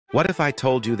What if I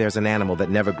told you there's an animal that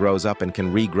never grows up and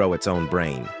can regrow its own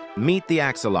brain? Meet the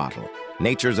axolotl,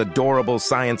 nature's adorable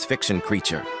science fiction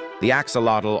creature. The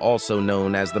axolotl, also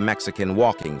known as the Mexican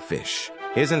walking fish,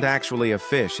 isn't actually a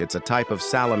fish, it's a type of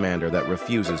salamander that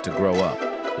refuses to grow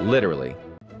up. Literally.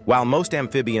 While most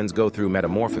amphibians go through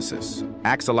metamorphosis,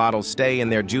 axolotls stay in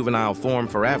their juvenile form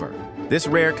forever. This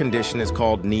rare condition is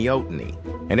called neoteny,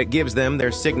 and it gives them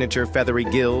their signature feathery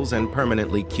gills and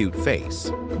permanently cute face.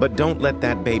 But don't let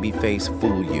that baby face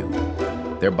fool you.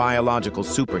 They're biological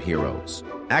superheroes.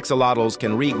 Axolotls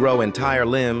can regrow entire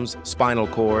limbs, spinal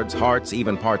cords, hearts,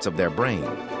 even parts of their brain.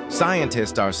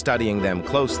 Scientists are studying them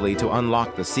closely to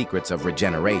unlock the secrets of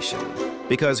regeneration.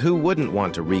 Because who wouldn't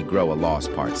want to regrow a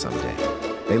lost part someday?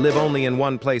 They live only in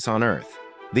one place on Earth,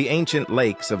 the ancient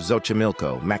lakes of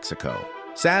Xochimilco, Mexico.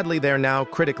 Sadly, they're now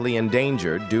critically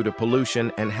endangered due to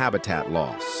pollution and habitat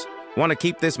loss. Want to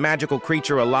keep this magical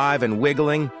creature alive and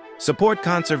wiggling? Support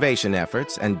conservation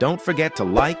efforts and don't forget to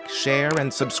like, share,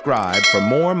 and subscribe for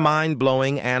more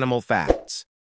mind-blowing animal facts.